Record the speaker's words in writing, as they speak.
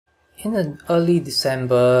In the early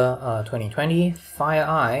December 2020,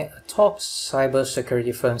 FireEye, a top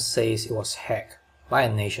cybersecurity firm, says it was hacked by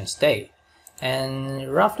a nation state.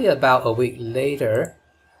 And roughly about a week later,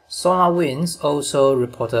 SolarWinds also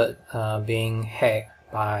reported being hacked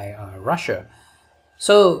by Russia.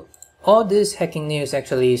 So all this hacking news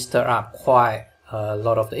actually stirred up quite a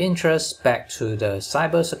lot of the interest back to the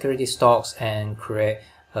cybersecurity stocks and create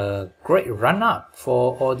a great run-up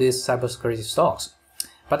for all these cybersecurity stocks.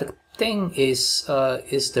 But the thing is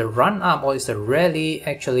the run-up or is the rally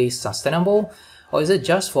actually sustainable, or is it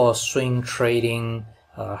just for swing trading?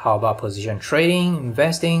 How about position trading,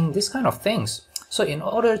 investing, these kind of things? So in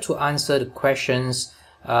order to answer the questions,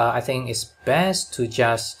 I think it's best to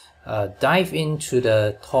just dive into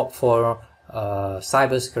the top 4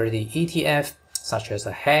 cybersecurity ETF, such as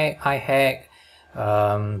the IHAK,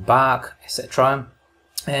 BARC, etc.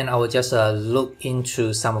 And I will just look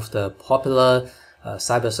into some of the popular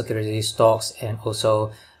cybersecurity stocks and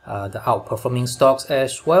also the outperforming stocks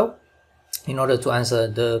as well, in order to answer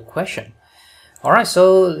the question. Alright,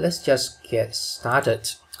 so let's just get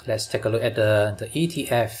started. Let's take a look at the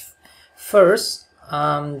ETF. First,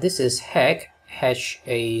 this is HAK,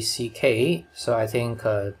 HACK. So I think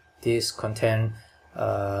this contains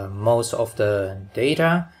most of the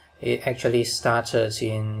data. It actually started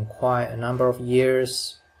in quite a number of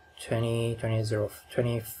years,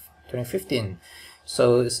 2015.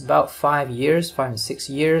 So it's about 5 and 6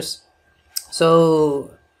 years.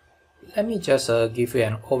 So let me just give you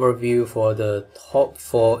an overview for the top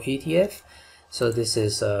 4 ETF. So this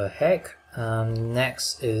is HAK.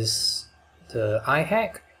 Next is the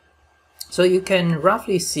IHAK. So you can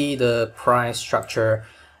roughly see the price structure.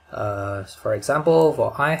 For example,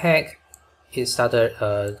 for IHAK, it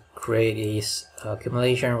started create its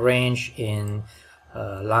accumulation range in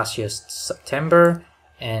last year's September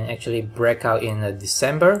and actually break out in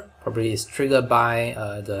December. Probably is triggered by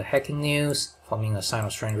the hacking news, forming a sign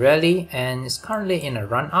of strength rally, and it's currently in a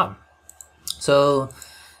run-up. So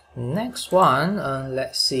next one,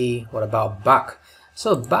 let's see what about BARC.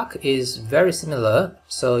 So BARC is very similar.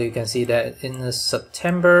 So you can see that in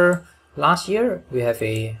September last year we have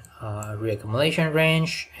a reaccumulation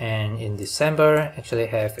range, and in December actually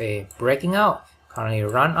have a breaking out, currently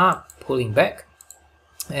run up, pulling back.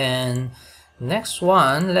 And next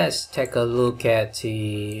one, let's take a look at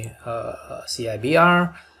the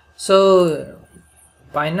CIBR. So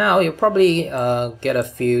by now you probably get a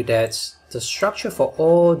feel that the structure for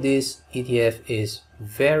all these ETF is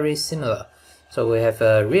very similar. So we have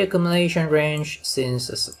a reaccumulation range since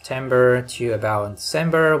September to about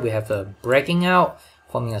December. We have a breaking out,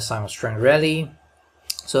 forming a sign of strength rally.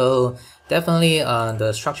 So definitely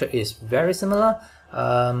the structure is very similar.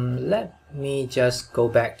 Let me just go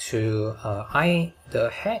back to the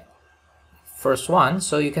HAK first one.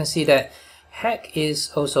 So you can see that HAK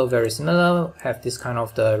is also very similar, have this kind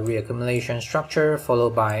of the reaccumulation structure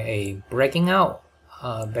followed by a breaking out,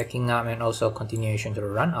 backing up, and also continuation to the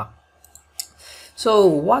run up. So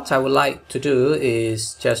what I would like to do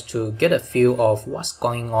is just to get a feel of what's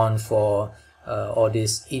going on for all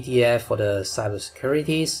these ETF for the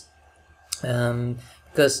cybersecurities,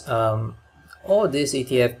 because all these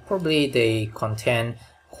ETF probably they contain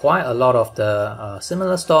quite a lot of the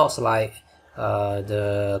similar stocks like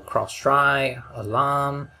the CrowdStrike,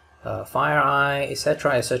 ALRM, FireEye,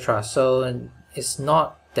 etc., etc. So it's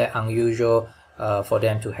not that unusual for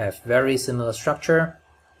them to have very similar structure,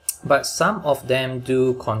 but some of them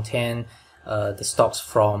do contain the stocks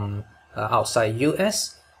from outside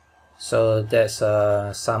US. So there's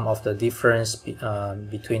some of the difference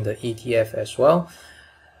between the ETF as well.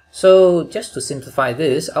 So just to simplify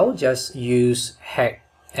this, I will just use HAK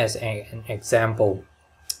as an example,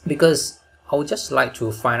 because I would just like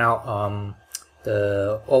to find out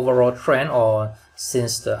the overall trend, or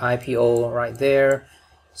since the IPO right there.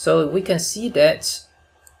 So we can see that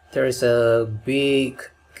there is a big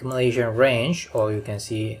accumulation range, or you can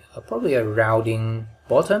see probably a rounding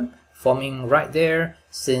bottom forming right there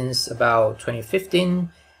since about 2015,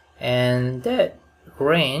 and that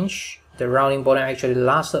range, the rounding bottom, actually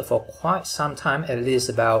lasted for quite some time, at least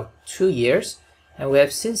about 2 years, and we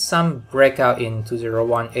have seen some breakout in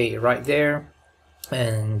 2018 right there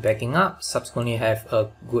and backing up, subsequently have a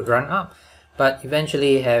good run up, but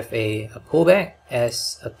eventually have a pullback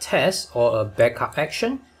as a test or a backup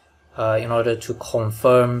action in order to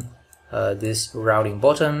confirm this rounding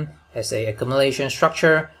bottom as a accumulation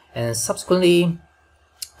structure, and subsequently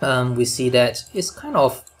we see that it's kind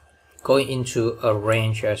of going into a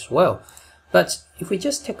range as well. But if we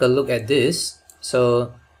just take a look at this,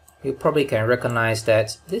 so you probably can recognize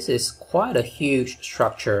that this is quite a huge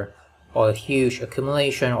structure or a huge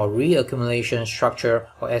accumulation or reaccumulation structure,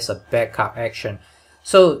 or as a backup action.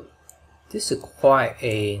 So this is quite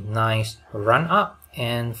a nice run up,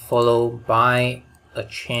 and followed by a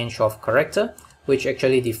change of character, which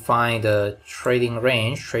actually define the trading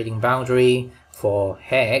range, trading boundary for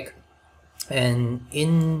IHAK. And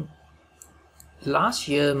in last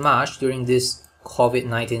year March, during this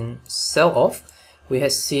COVID-19 sell-off, we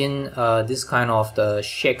have seen this kind of the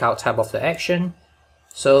shakeout type of the action.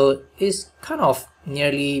 So it's kind of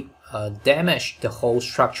nearly damaged the whole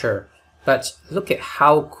structure, but look at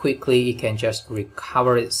how quickly it can just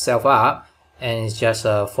recover itself up, and it's just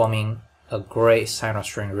forming a great sinus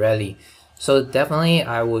string rally. So definitely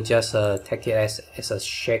I will just take it as a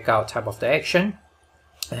shakeout type of the action.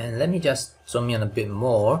 And let me just zoom in a bit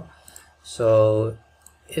more. So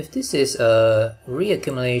if this is a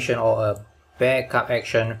reaccumulation or a backup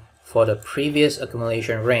action for the previous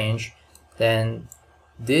accumulation range, then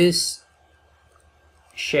this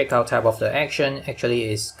shakeout type of the action actually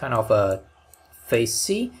is kind of a phase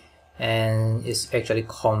C, and is actually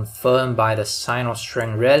confirmed by the sinus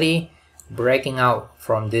string rally, breaking out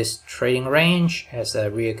from this trading range as a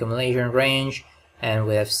reaccumulation range. And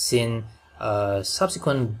we have seen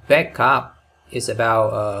subsequent backup is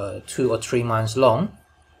about 2 or 3 months long.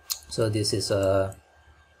 So this is a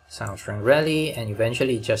sinus string rally, and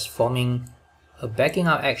eventually just forming a backing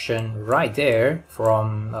out action right there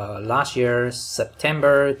from last year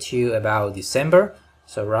September to about December,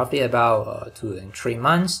 so roughly about 2 and 3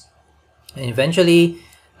 months, and eventually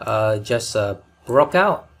just broke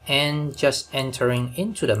out and just entering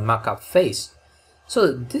into the markup phase.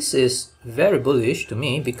 So this is very bullish to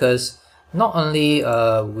me, because not only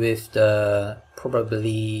with the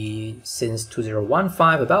probably since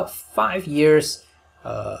 2015 about 5 years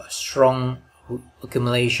strong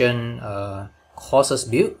accumulation causes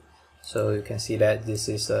build. So you can see that this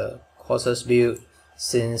is a causes build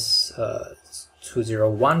since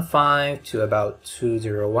 2015 to about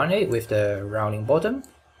 2018, with the rounding bottom,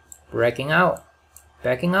 breaking out,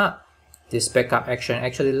 backing up. This backup action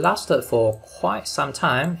actually lasted for quite some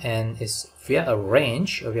time, and is via a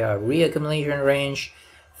range, via a reaccumulation range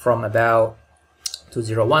from about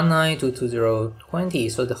 2019 to 2020.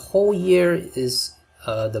 So the whole year is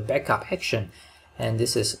the backup action, and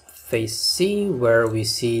this is phase C, where we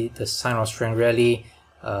see the sinus string rally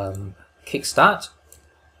kickstart,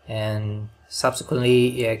 and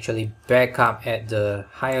subsequently it actually back up at the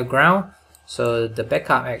higher ground. So the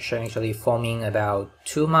backup action actually forming about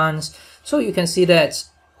 2 months. So you can see that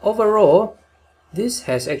overall this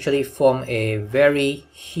has actually formed a very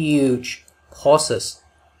huge causes.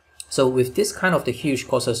 So with this kind of the huge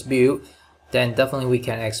causes build, then definitely we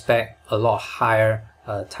can expect a lot higher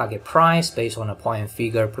target price based on a point and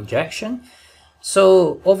figure projection.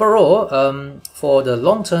 So overall, for the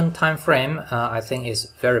long-term time frame, I think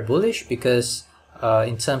it's very bullish, because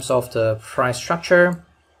in terms of the price structure,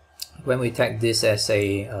 when we take this as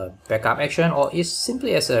a backup action, or is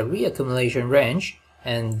simply as a reaccumulation range,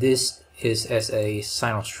 and this is as a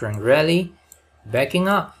sinus string rally backing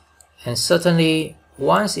up, and certainly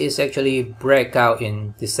once it's actually break out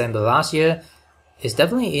in December last year, it's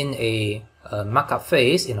definitely in a markup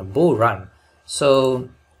phase, in a bull run. So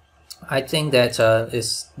I think that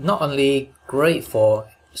it's not only great for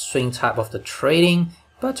swing type of the trading,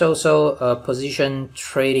 but also position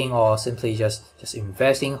trading, or simply just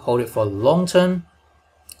investing, hold it for long term.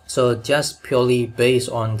 So just purely based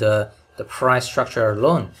on the price structure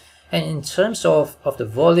alone. And in terms of the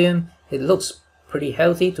volume, it looks pretty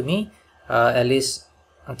healthy to me. At least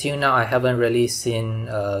until now, I haven't really seen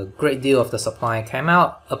a great deal of the supply came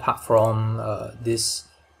out, apart from this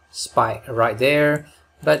spike right there.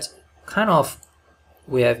 But kind of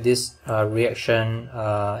we have this reaction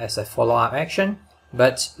as a follow-up action.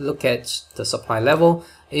 But look at the supply level,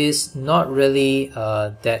 is not really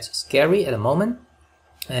that scary at the moment,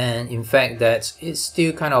 and in fact that it's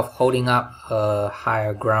still kind of holding up a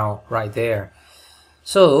higher ground right there.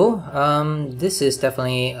 So this is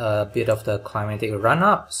definitely a bit of the climatic run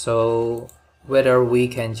up. So whether we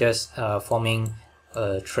can just forming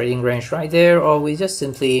a trading range right there, or we just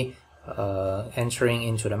simply entering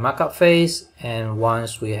into the markup phase, and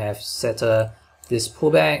once we have settled this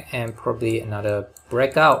pullback and probably another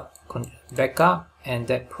breakout back up, and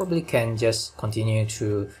that probably can just continue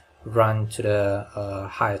to run to the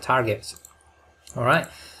higher targets. All right,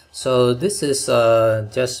 so this is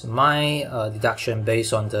just my deduction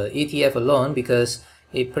based on the ETF alone, because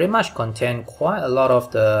it pretty much contains quite a lot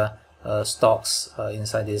of the stocks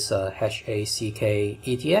inside this HACK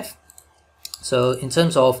ETF. So in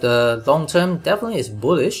terms of the long term, definitely is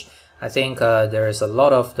bullish. I think there is a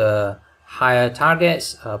lot of the higher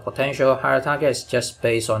targets, potential higher targets, just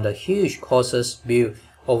based on the huge courses built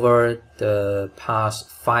over the past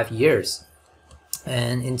 5 years.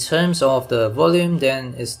 And in terms of the volume,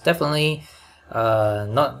 then it's definitely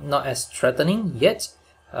not as threatening yet.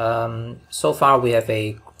 So far we have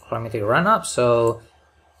a climatic run up, so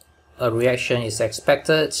a reaction is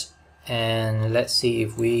expected, and let's see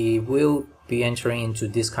if we will be entering into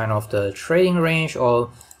this kind of the trading range,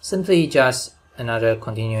 or simply just another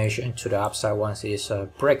continuation to the upside once it's a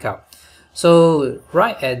breakout. So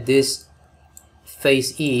right at this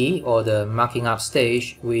phase E, or the marking up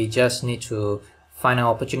stage, we just need to find an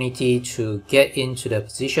opportunity to get into the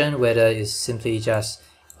position, whether it's simply just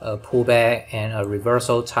a pullback and a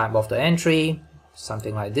reversal type of the entry,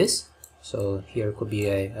 something like this. So here could be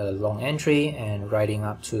a long entry and riding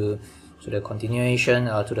up to the continuation,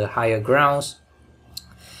 to the higher grounds.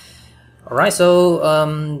 Alright, so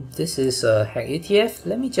this is a HAK ETF.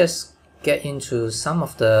 Let me just get into some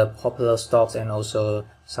of the popular stocks and also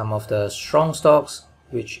some of the strong stocks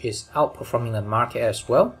which is outperforming the market as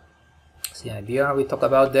well. CIBR, we talk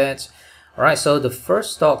about that. Alright, so the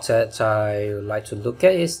first stock that I would like to look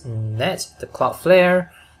at is NET, the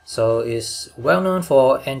CloudFlare. So it's well known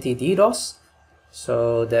for anti-DDoS.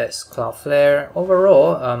 So that's CloudFlare.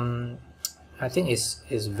 Overall, I think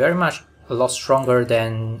it's very much a lot stronger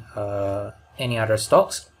than any other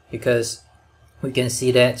stocks, because we can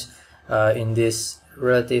see that in this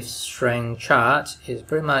relative strength chart is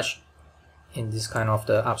pretty much in this kind of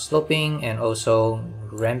the upsloping and also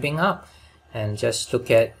ramping up. And just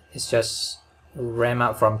look at, it's just ramp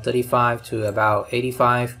up from 35 to about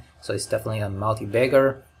 85, so it's definitely a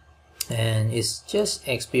multi-bagger, and it's just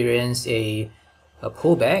experienced a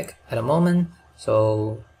pullback at the moment.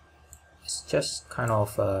 So it's just kind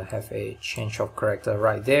of have a change of character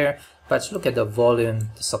right there. But look at the volume,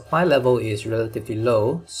 the supply level is relatively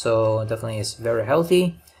low, so definitely it's very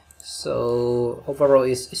healthy. So overall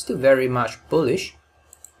it's still very much bullish.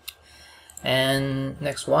 And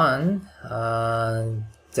next one,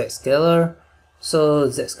 Zscaler. So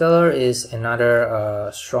Zscaler is another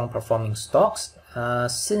strong performing stocks.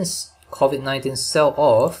 Since COVID-19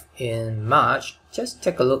 sell-off in March, just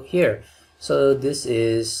take a look here. So this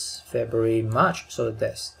is February, March, so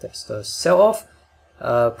that's the sell-off,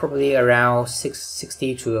 probably around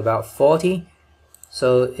 60 to about 40.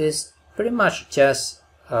 So it's pretty much just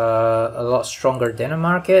a lot stronger than the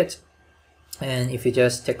market. And if you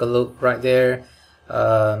just take a look right there,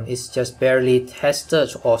 it's just barely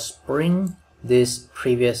tested or spring this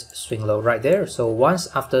previous swing low right there. So once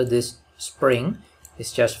after this spring,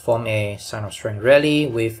 it's just formed a sign of strength rally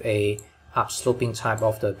with a upsloping type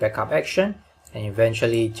of the backup action, and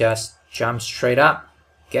eventually just jump straight up,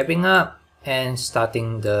 gapping up and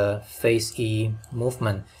starting the phase E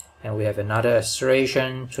movement. And we have another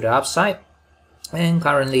acceleration to the upside, and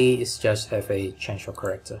currently it's just have a change of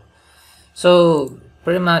character. So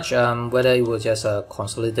pretty much whether it will just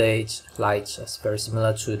consolidate, like very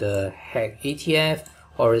similar to the HAK ETF,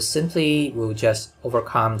 or it simply will just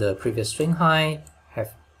overcome the previous swing high,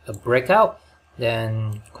 have a breakout,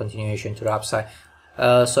 then continuation to the upside.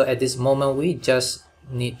 So at this moment we just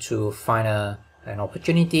need to find an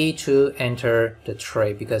opportunity to enter the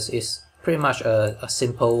trade, because it's pretty much a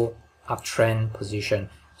simple uptrend position.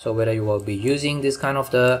 So whether you will be using this kind of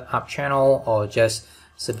the up channel or just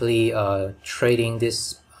simply trading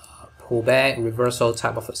this pullback reversal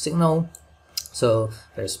type of a signal, so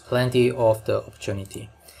there's plenty of the opportunity.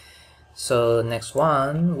 So next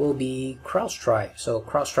one will be CrowdStrike. So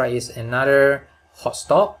CrowdStrike is another hot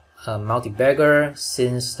stock, multi-bagger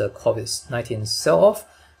since the COVID-19 sell-off.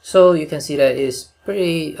 So you can see that it's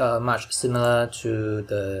pretty much similar to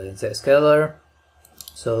the Zscaler.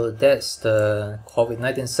 So that's the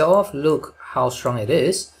COVID-19 sell-off. Look how strong it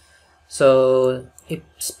is. So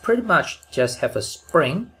it's pretty much just have a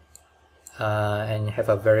spring and have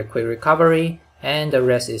a very quick recovery, and the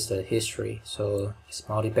rest is the history. So it's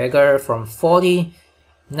multi-bagger from 40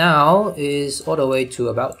 now is all the way to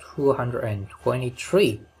about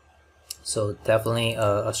 223. So definitely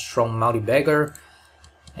a strong multi-bagger,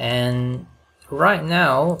 and right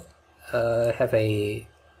now have a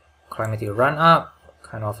climatic run up,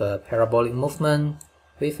 kind of a parabolic movement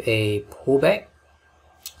with a pullback.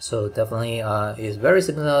 So definitely is very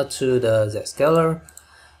similar to the Zscaler,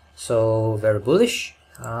 so very bullish.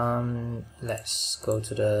 Let's go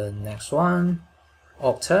to the next one,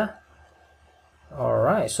 OKTA.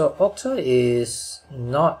 Alright, so OKTA is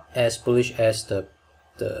not as bullish as the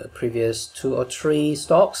previous 2 or 3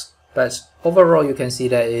 stocks, but overall you can see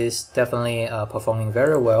that it's definitely performing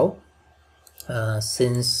very well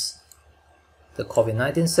since the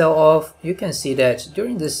COVID-19 sell-off, you can see that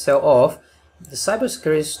during this sell-off, the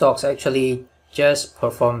cybersecurity stocks actually just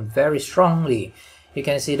performed very strongly. You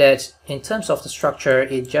can see that in terms of the structure,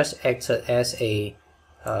 it just acted as a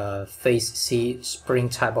phase C spring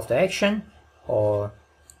type of the action, or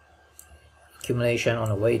accumulation on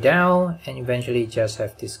the way down, and eventually just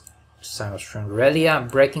have this sign of strong rally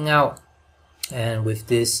up, breaking out, and with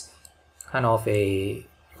this kind of a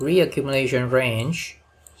reaccumulation range.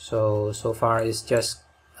 So far it's just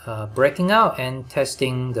breaking out and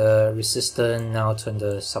testing the resistance now to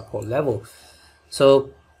the support level. So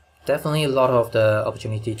definitely a lot of the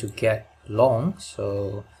opportunity to get long.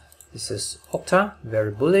 So this is OKTA,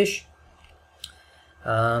 very bullish.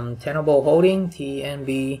 Tenable holding,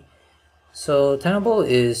 TENB. So Tenable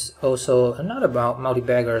is also another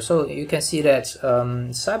multi-bagger. So you can see that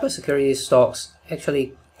cybersecurity stocks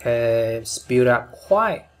actually has built up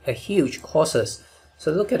quite a huge causes.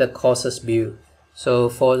 So look at the causes build. So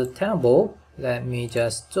for the Tenable, let me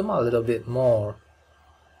just zoom out a little bit more.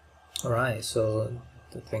 Alright, so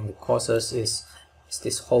I think the causes is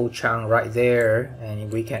this whole chunk right there,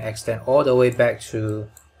 and we can extend all the way back to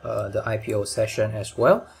the IPO session as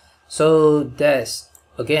well. So that's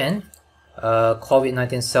again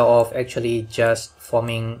COVID-19 sell-off actually just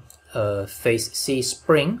forming a phase C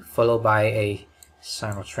spring followed by a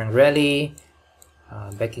sign of strength rally,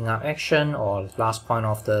 backing up action or last point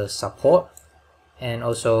of the support, and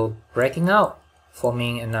also breaking out,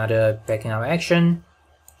 forming another backing up action.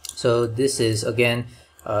 So this is again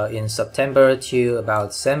in September to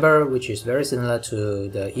about December, which is very similar to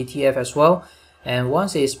the ETF as well. And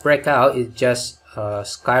once it's break out, it just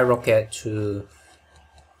skyrocket to,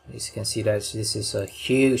 as you can see that this is a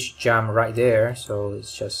huge jump right there. So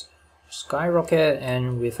it's just skyrocket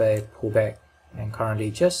and with a pullback, and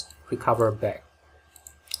currently just recover back.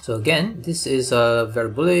 So again, this is a very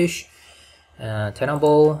bullish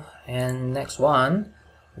Tenable. And next one,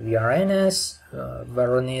 VRNS,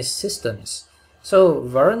 Varonis systems. So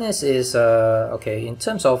Varonis is okay in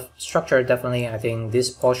terms of structure. Definitely, I think this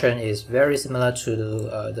portion is very similar to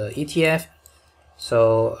the ETF.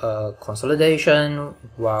 So consolidation,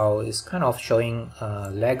 while it's kind of showing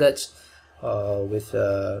laggards with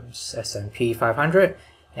S&P 500,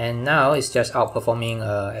 and now it's just outperforming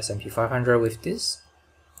S&P 500 with this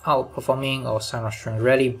outperforming or sign of strength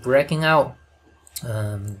rally breaking out,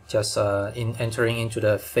 just entering into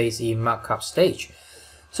the phase E markup stage.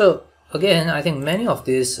 So again, I think many of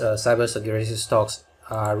these cybersecurity stocks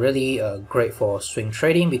are really great for swing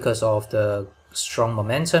trading because of the strong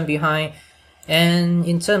momentum behind. And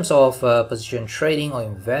in terms of position trading or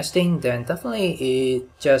investing, then definitely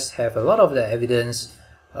it just have a lot of the evidence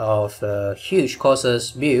of huge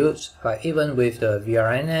causes built. But even with the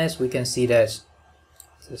VRNS, we can see that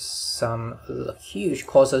there's some huge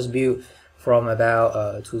causes built from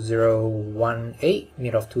about 2018,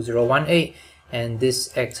 mid of 2018. And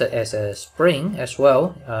this acted as a spring as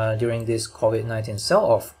well during this COVID-19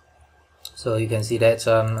 sell-off. So you can see that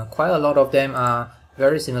quite a lot of them are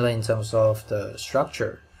very similar in terms of the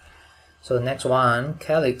structure. So next one,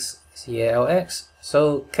 CALX, CALX.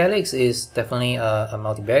 So CALX is definitely a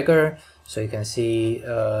multi-bagger. So you can see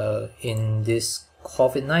in this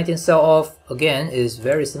COVID-19 sell-off, again, is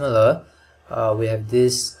very similar. We have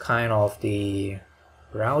this kind of the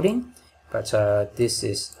routing, but this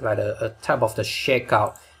is like a type of the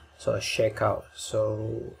shakeout. So a shakeout.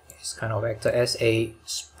 So it's kind of acted as a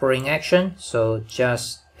spring action. So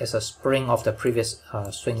just as a spring of the previous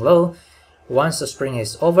swing low. Once the spring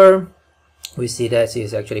is over, we see that it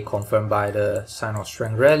is actually confirmed by the sign of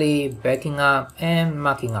strength rally, backing up and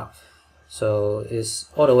marking up. So it's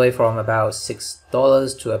all the way from about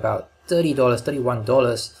 $6 to about $30,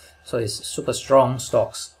 $31. So it's super strong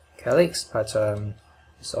stocks, CALX, but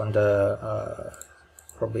it's on the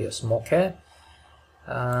probably a small cap.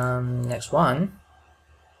 Next one,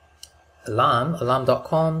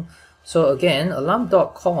 alarm.com. So again,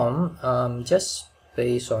 alarm.com, just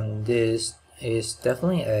based on this, is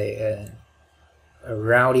definitely a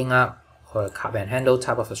rounding up or a cup and handle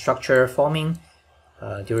type of a structure forming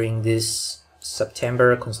during this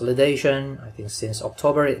September consolidation. I think since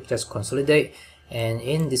October it just consolidate, and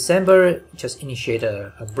in December it just initiate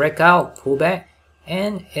a breakout, pullback,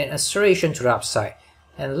 and an acceleration to the upside.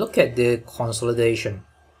 And look at the consolidation.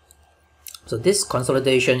 So this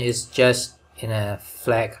consolidation is just in a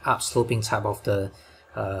flag up sloping type of the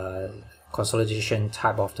consolidation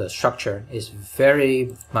type of the structure. Is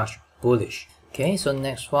very much bullish. Okay, so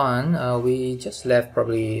next one, we just left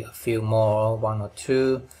probably a few more, one or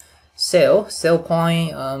two.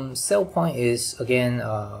 SailPoint. SailPoint is again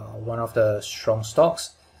one of the strong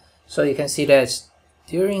stocks. So you can see that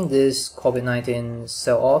during this COVID-19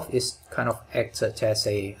 sell-off, it's kind of acted as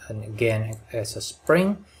a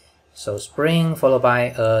spring. So spring followed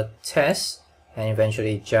by a test, and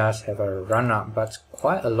eventually just have a run up, but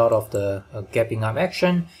quite a lot of the gapping up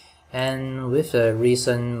action, and with the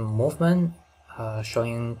recent movement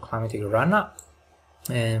showing climatic run up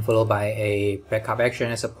and followed by a backup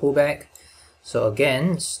action as a pullback. So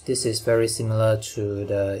again, this is very similar to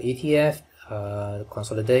the ETF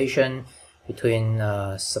consolidation between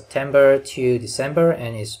September to December,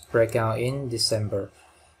 and its breakout in December.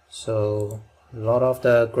 So a lot of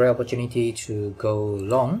the great opportunity to go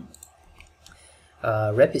long.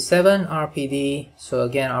 Rapid 7 RPD. So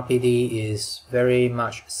again, RPD is very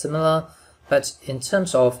much similar, but in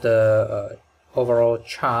terms of the overall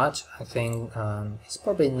chart, I think it's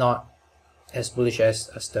probably not as bullish as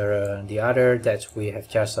the other that we have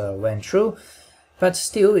just went through, but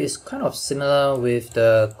still it's kind of similar with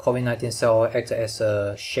the COVID-19 sell act as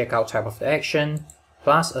a shakeout type of action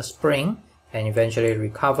plus a spring, and eventually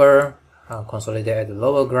recover, consolidate at the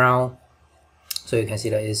lower ground. So you can see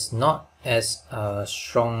that it's not as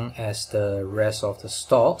strong as the rest of the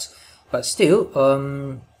stocks, but still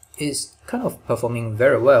it's kind of performing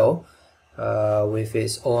very well with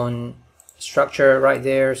its own structure right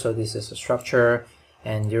there. So this is a structure,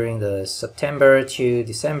 and during the September to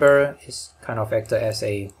December, it's kind of acted as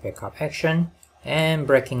a backup action and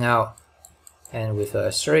breaking out, and with an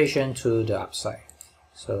acceleration to the upside.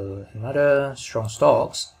 So another strong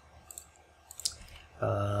stocks.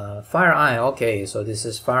 FireEye. Okay, so this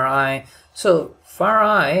is FireEye. So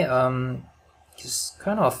FireEye is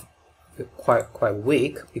kind of quite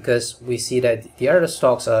weak, because we see that the other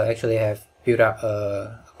stocks actually have built up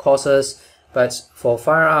courses, but for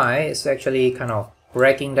FireEye it's actually kind of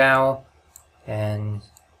breaking down and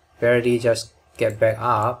barely just get back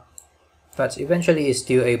up, but eventually is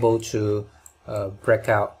still able to break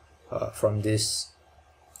out from this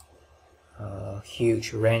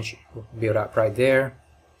huge range build up right there.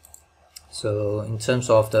 So in terms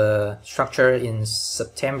of the structure in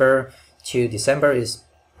September to December is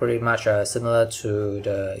pretty much similar to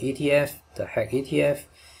the ETF, the IHAK ETF.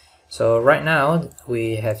 So right now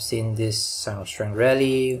we have seen this kind of strong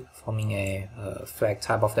rally forming a flag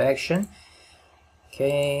type of the action.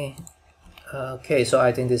 Okay, so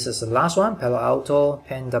I think this is the last one, Palo Alto,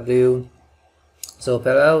 PANW. So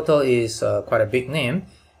Palo Alto is quite a big name,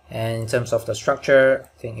 and in terms of the structure,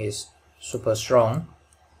 I think it's super strong,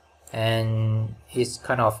 and it's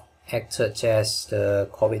kind of acted as the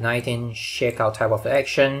COVID-19 shakeout type of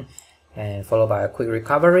action, and followed by a quick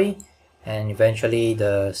recovery, and eventually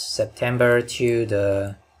the September to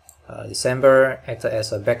the December acted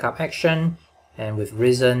as a backup action, and with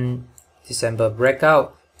recent December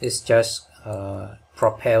breakout, it's just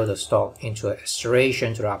propelled the stock into an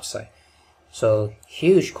acceleration to the upside. So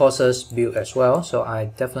huge courses built as well, so I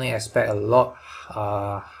definitely expect a lot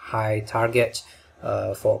high target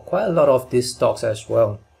for quite a lot of these stocks as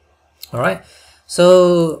well. Alright,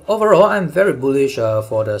 so overall I'm very bullish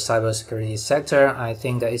for the cybersecurity sector. I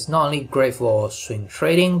think that it's not only great for swing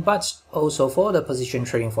trading, but also for the position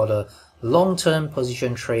trading, for the long-term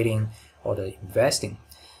position trading or the investing.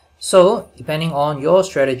 So depending on your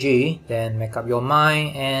strategy, then make up your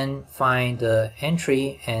mind and find the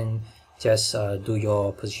entry, and just do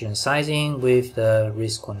your position sizing with the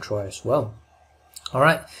risk control as well.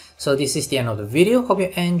 Alright, so this is the end of the video. Hope you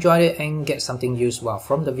enjoyed it and get something useful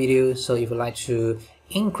from the video. So if you'd like to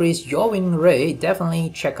increase your win rate,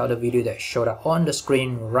 definitely check out the video that showed up on the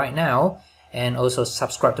screen right now, and also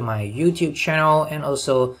subscribe to my YouTube channel, and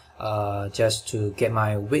also just to get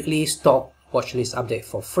my weekly stock watchlist update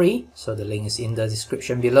for free. So the link is in the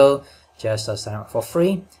description below. Just sign up for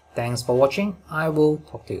free. Thanks for watching. I will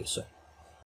talk to you soon.